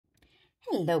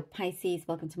Hello Pisces,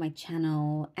 welcome to my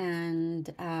channel and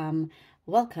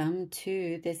welcome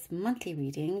to this monthly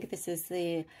reading. This is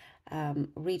the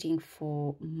reading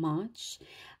for March.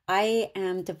 I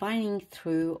am divining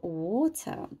through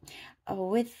water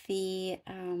with the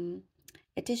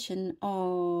addition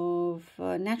of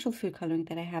natural food coloring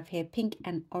that I have here, pink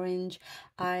and orange.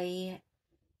 I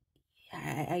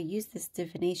use this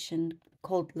divination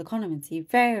called Leconomancy,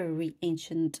 very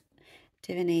ancient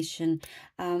divination,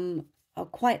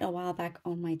 quite a while back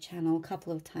on my channel, a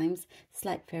couple of times,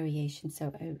 slight variation.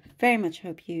 So I very much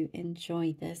hope you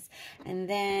enjoy this. And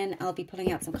then I'll be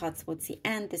pulling out some cards towards the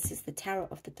end. This is the Tarot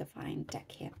of the Divine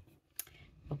deck here.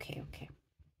 Okay,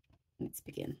 let's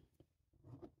begin.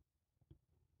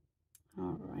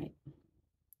 All right.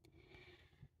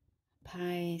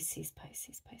 Pisces.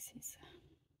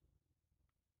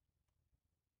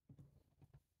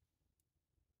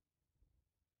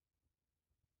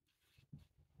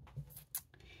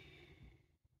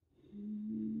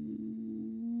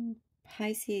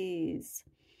 Pisces,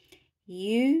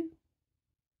 you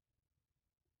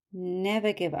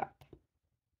never give up.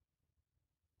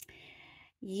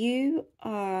 You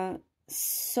are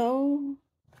so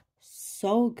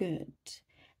good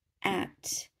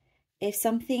at, if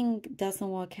something doesn't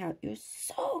work out, you're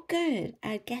so good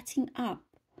at getting up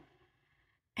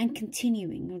and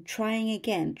continuing or trying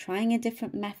again, trying a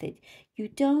different method. You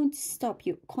don't stop.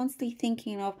 You're constantly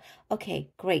thinking of,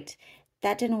 okay, great,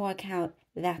 that didn't work out,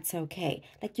 that's okay.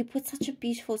 Like, you put such a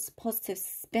beautiful positive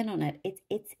spin on it.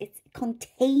 It's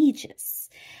contagious,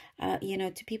 you know,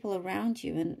 to people around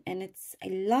you, and I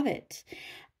love it.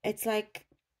 It's like,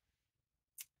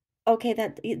 okay,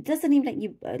 that it doesn't even let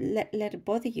you let it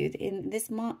bother you. In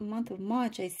this month of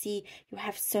March, I see you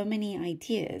have so many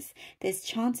ideas. There's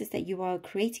chances that you are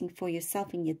creating for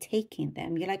yourself and you're taking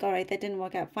them. You're like, all right, that didn't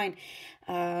work out, fine.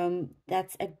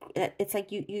 It's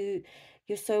like you're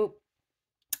so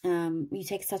you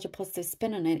take such a positive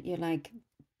spin on it. You're like,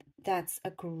 that's a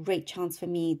great chance for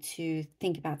me to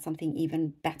think about something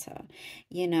even better.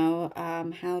 You know,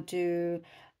 how do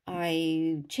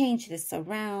I change this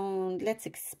around? Let's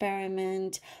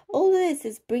experiment. All this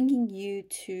is bringing you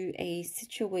to a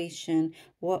situation,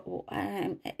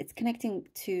 it's connecting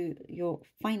to your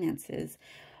finances,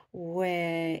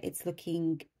 where it's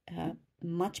looking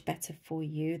much better for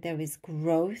you. There is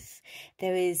growth.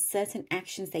 There is certain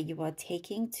actions that you are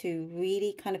taking to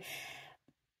really kind of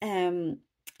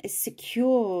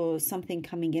secure something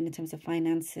coming in terms of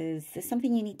finances. There's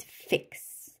something you need to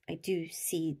fix. I do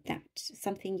see that.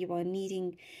 Something you are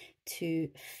needing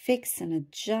to fix and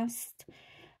adjust.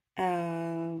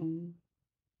 I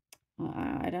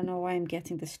don't know why I'm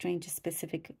getting the strangest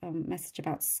specific message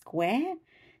about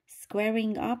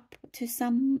squaring up to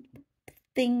something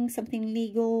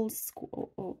legal,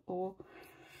 or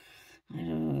I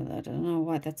don't know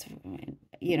what that's,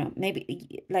 you know,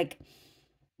 maybe like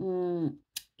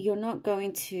you're not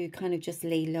going to kind of just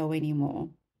lay low anymore.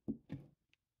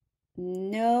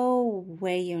 No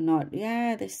way you're not.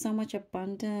 Yeah, there's so much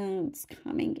abundance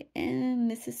coming in.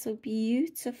 This is so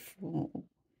beautiful.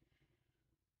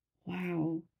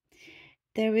 Wow.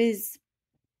 There is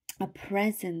a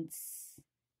presence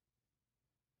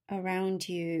around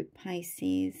you,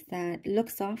 Pisces, that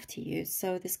looks after you.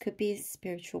 So this could be a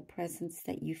spiritual presence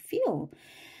that you feel.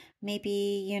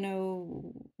 Maybe, you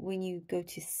know, when you go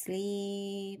to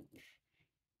sleep,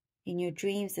 in your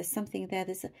dreams, there's something there.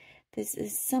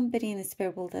 There's somebody in the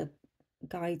spirit world that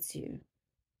guides you.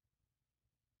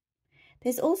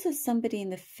 There's also somebody in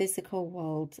the physical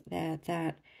world there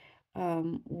that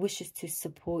wishes to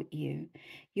support you.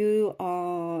 You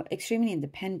are extremely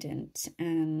independent,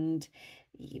 and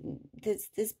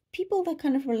there's people that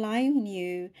kind of rely on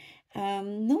you,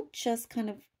 not just kind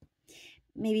of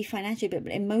maybe financially,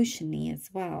 but emotionally as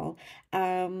well.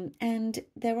 And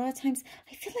there are times,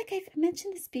 I feel like I've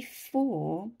mentioned this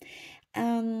before,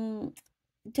 don't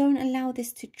allow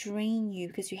this to drain you,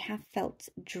 because you have felt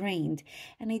drained.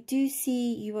 And I do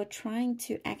see you are trying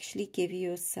to actually give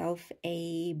yourself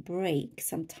a break,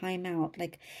 some time out,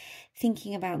 like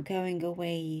thinking about going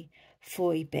away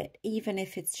for a bit, even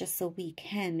if it's just a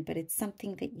weekend, but it's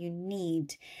something that you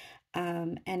need.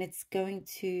 And it's going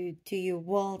to do you a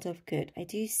world of good. I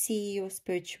do see your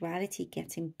spirituality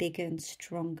getting bigger and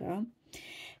stronger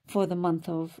for the month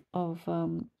of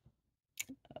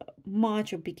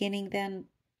March, or beginning then.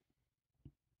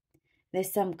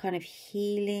 There's some kind of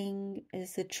healing.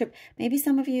 There's a trip. Maybe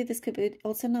some of you, this could be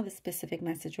also another specific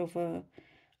message of a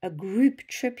group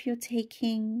trip you're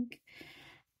taking.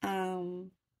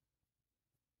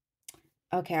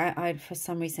 Okay, I for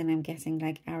some reason I'm getting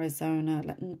like Arizona,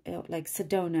 like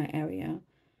Sedona area.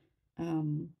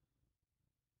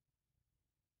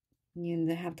 You know,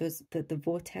 they have those the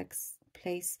vortex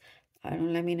place. I don't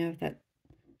know, let me know if that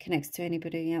connects to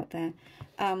anybody out there.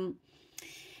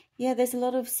 Yeah, there's a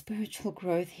lot of spiritual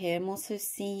growth here. I'm also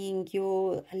seeing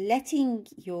you're letting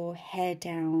your hair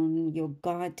down, your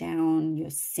guard down,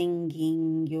 you're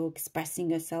singing, you're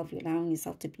expressing yourself, you're allowing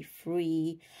yourself to be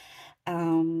free.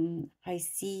 I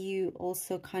see you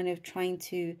also kind of trying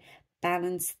to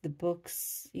balance the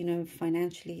books, you know,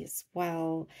 financially as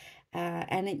well.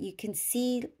 You can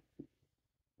see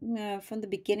from the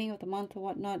beginning of the month or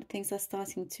whatnot, things are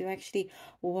starting to actually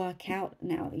work out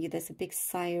now. There's a big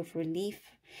sigh of relief.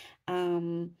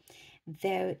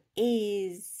 There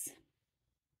is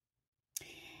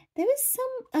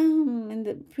some in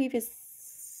the previously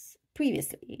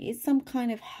some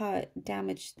kind of hurt,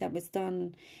 damage that was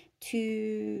done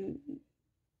to,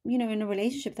 you know, in a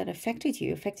relationship that affected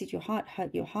your heart,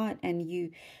 hurt your heart, and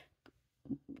you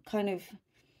kind of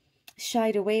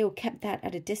shied away or kept that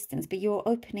at a distance. But you're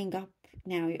opening up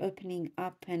now,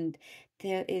 and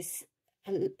there's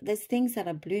things that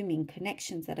are blooming,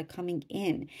 connections that are coming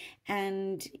in,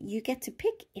 and you get to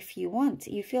pick if you want.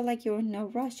 You feel like you're in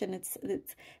no rush, and it's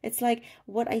like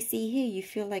what I see here. You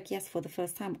feel like, yes, for the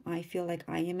first time, I feel like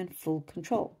I am in full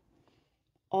control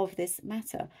of this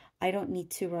matter. I don't need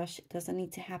to rush. It doesn't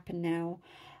need to happen now.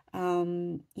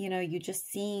 You know, you're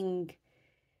just seeing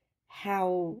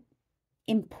how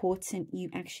important you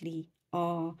actually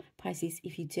are, Pisces,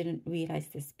 if you didn't realize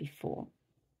this before.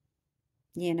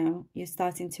 You know, you're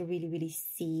starting to really, really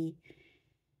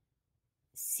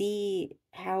see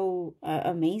how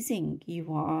amazing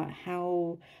you are,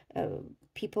 how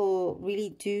people really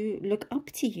do look up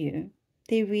to you.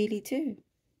 They really do.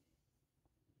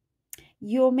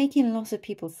 You're making lots of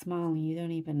people smile and you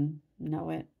don't even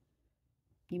know it.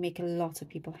 You make a lot of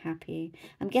people happy.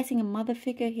 I'm getting a mother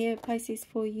figure here, Pisces,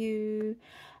 for you.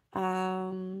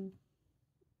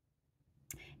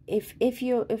 If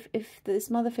this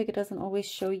mother figure doesn't always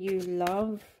show you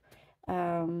love,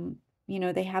 you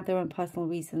know, they have their own personal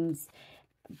reasons,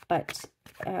 but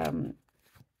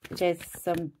there's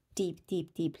some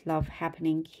deep love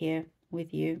happening here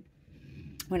with you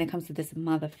when it comes to this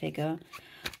mother figure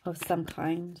of some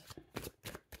kind.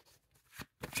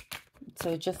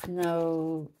 So just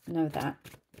know that.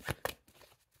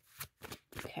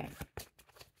 Okay.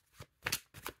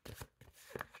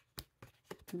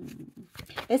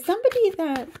 There's somebody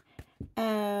that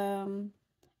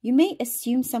you may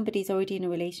assume somebody's already in a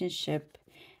relationship,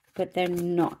 but they're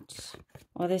not.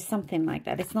 Or there's something like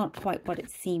that. It's not quite what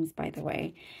it seems, by the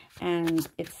way. And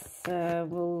it's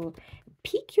will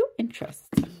pique your interest.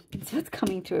 So it's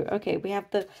coming through. Okay, we have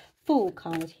the Fool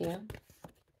card here.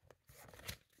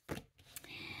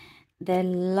 The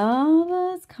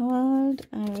Lovers card.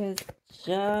 I was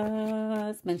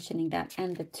just mentioning that.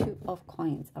 And the Two of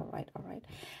Coins. All right.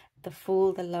 The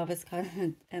Fool, the Lovers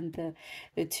card, and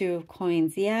the Two of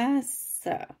Coins. Yes.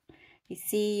 You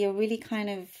see, you're really kind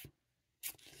of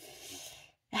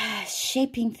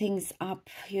shaping things up.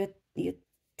 You're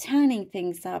turning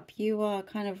things up. You are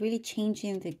kind of really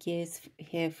changing the gears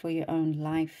here for your own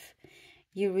life.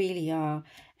 You really are.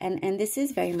 And this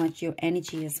is very much your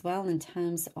energy as well, in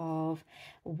terms of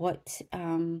what,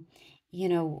 you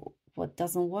know, what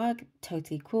doesn't work.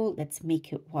 Totally cool. Let's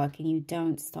make it work. And you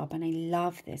don't stop. And I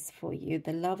love this for you.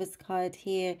 The Lovers card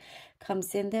here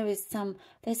comes in. There's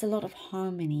a lot of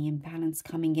harmony and balance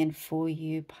coming in for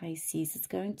you, Pisces. It's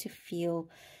going to feel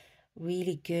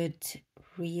really good,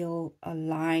 real,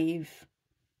 alive.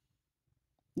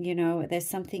 You know, there's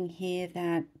something here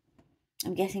that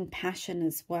I'm getting passion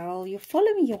as well. You're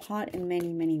following your heart in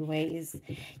many ways.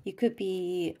 You could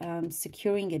be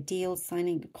securing a deal,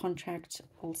 signing a contract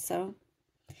also.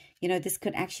 You know, this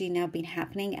could actually now be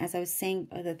happening, as I was saying,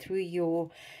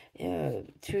 through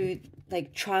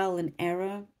like trial and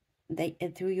error.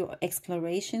 Through your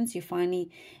explorations, you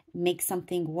finally make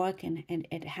something work, and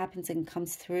it happens and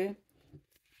comes through.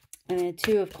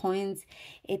 Two of Coins,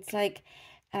 it's like,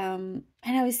 and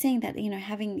I was saying that, you know,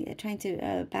 trying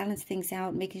to balance things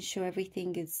out, making sure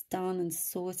everything is done and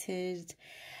sorted,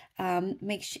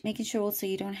 making sure also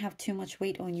you don't have too much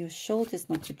weight on your shoulders,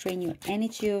 not to drain your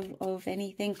energy of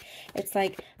anything. It's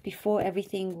like before,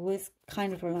 everything was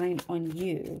kind of relying on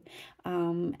you,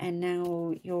 and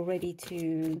now you're ready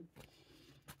to,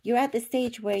 you're at the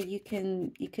stage where you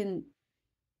can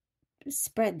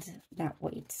spread that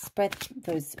weight, spread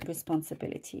those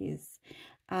responsibilities,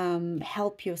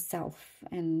 help yourself,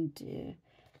 and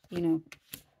you know,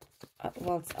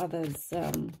 whilst others,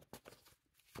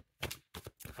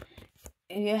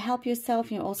 you help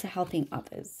yourself, you're also helping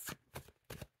others.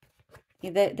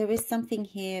 There is something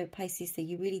here, Pisces, that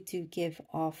you really do give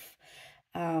off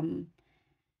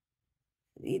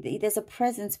there's a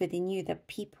presence within you that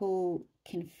people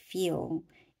can feel.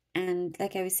 And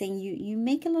like I was saying, you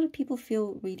make a lot of people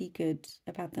feel really good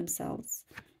about themselves.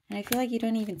 And I feel like you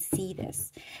don't even see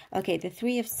this. Okay, the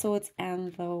Three of Swords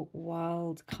and the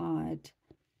Wild card.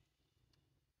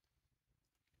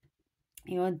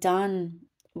 You're done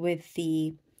with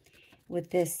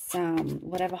this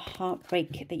whatever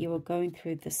heartbreak that you were going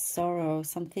through, the sorrow,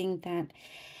 something that,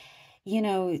 you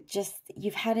know, just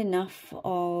you've had enough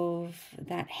of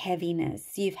that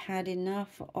heaviness. You've had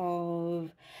enough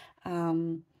of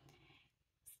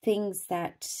things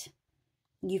that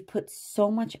you've put so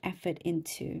much effort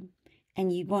into,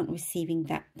 and you weren't receiving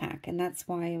that back. And that's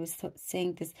why I was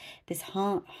saying this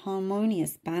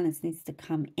harmonious balance needs to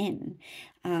come in.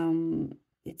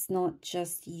 It's not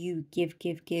just you give,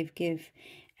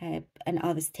 and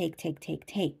others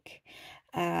take.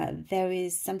 There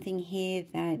is something here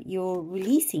that you're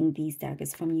releasing these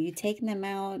daggers from you. You're taking them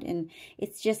out, and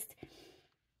it's just,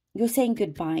 you're saying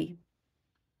goodbye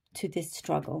to this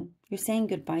struggle. You're saying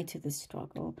goodbye to this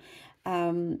struggle.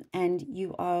 And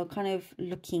you are kind of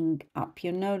looking up.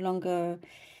 You're no longer,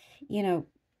 you know,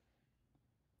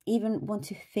 even want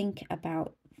to think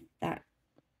about that,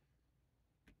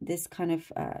 this kind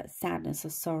of sadness or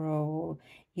sorrow, or,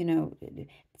 you know,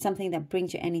 something that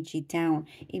brings your energy down.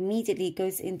 Immediately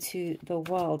goes into the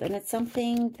world. And it's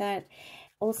something that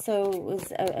also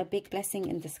was a big blessing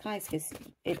in disguise, because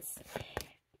it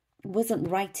wasn't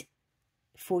right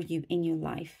for you in your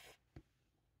life.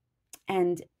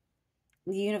 And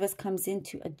the universe comes in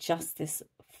to adjust this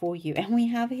for you. And we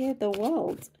have here the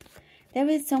world. There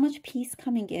is so much peace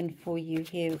coming in for you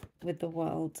here with the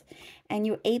world. And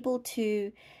you're able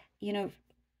to, you know,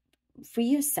 free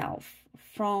yourself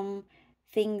from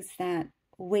things that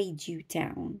weighed you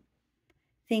down.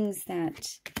 Things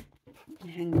that,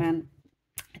 Hangman,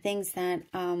 things that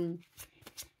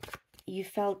you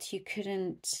felt you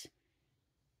couldn't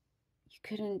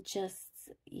just,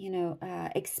 you know,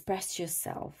 express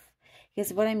yourself.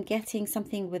 Because what I'm getting,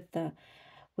 something with the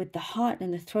heart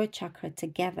and the throat chakra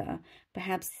together,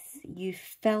 perhaps you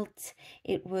felt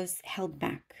it was held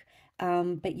back,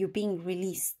 but you're being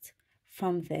released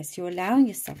from this. You're allowing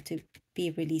yourself to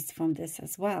be released from this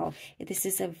as well. This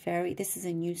is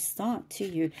a new start to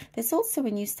you. There's also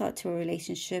a new start to a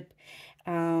relationship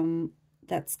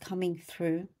that's coming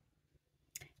through,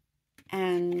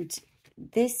 and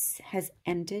this has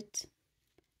ended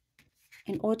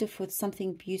in order for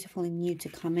something beautiful and new to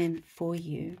come in for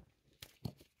you.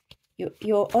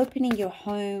 You're opening your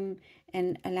home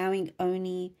and allowing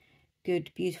only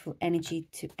good, beautiful energy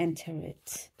to enter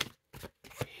it.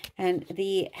 And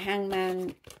the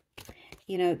Hangman,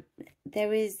 you know,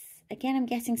 there is, again, I'm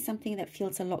getting something that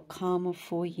feels a lot calmer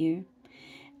for you.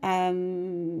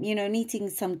 You know, needing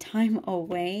some time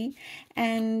away,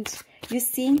 and you're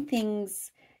seeing things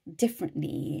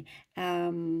differently,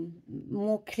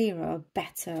 more clearer,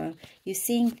 better. You're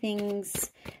seeing things,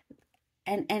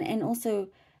 and also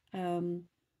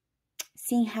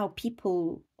seeing how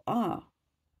people are,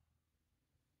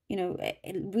 you know,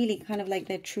 really kind of like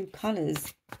their true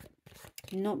colors,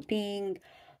 not being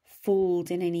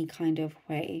fooled in any kind of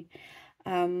way.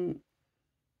 And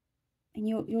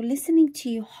you're listening to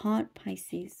your heart,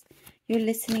 Pisces. You're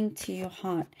listening to your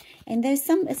heart. And there's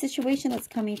a situation that's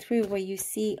coming through where you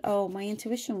see, oh, my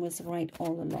intuition was right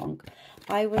all along.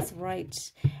 I was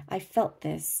right. I felt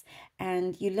this.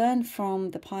 And you learn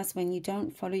from the past when you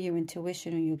don't follow your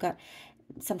intuition or your gut.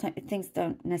 Sometimes things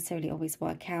don't necessarily always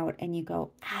work out. And you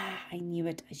go, I knew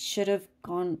it. I should have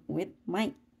gone with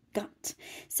my gut.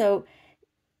 So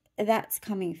that's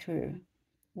coming through,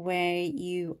 where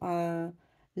you are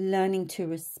learning to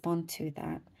respond to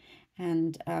that,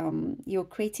 and you're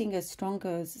creating a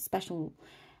stronger, special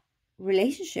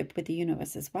relationship with the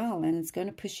universe as well, and it's going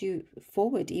to push you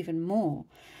forward even more.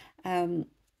 I'm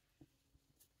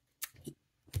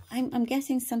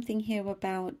getting something here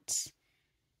about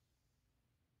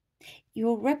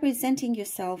you're representing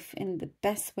yourself in the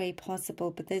best way possible,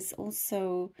 but there's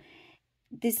also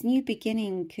this new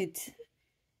beginning could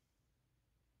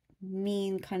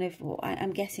mean kind of,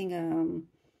 I'm getting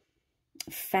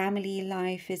family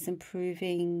life is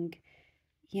improving.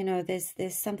 You know, there's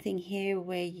something here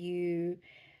where you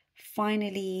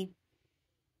finally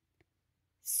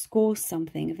score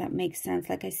something, if that makes sense.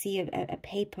 Like I see a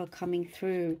paper coming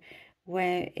through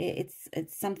where it's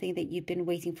something that you've been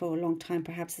waiting for a long time,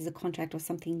 perhaps as a contract or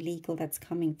something legal that's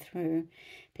coming through,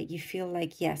 that you feel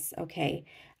like, yes, okay,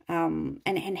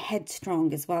 and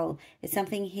headstrong as well. There's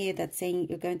something here that's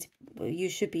saying you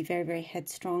should be very, very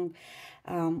headstrong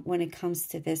when it comes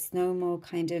to this. No more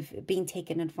kind of being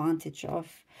taken advantage of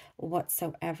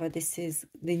whatsoever. This is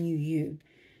the new you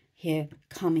here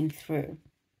coming through,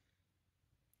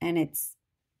 and it's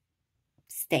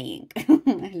staying.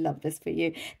 I love this for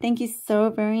you. Thank you so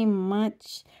very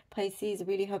much, Pisces.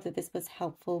 Really hope that this was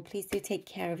helpful. Please do take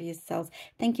care of yourselves.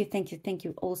 Thank you, thank you, thank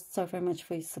you all so very much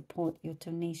for your support, your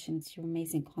donations, your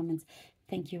amazing comments.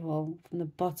 Thank you all from the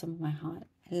bottom of my heart.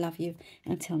 I love you.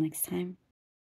 Until next time.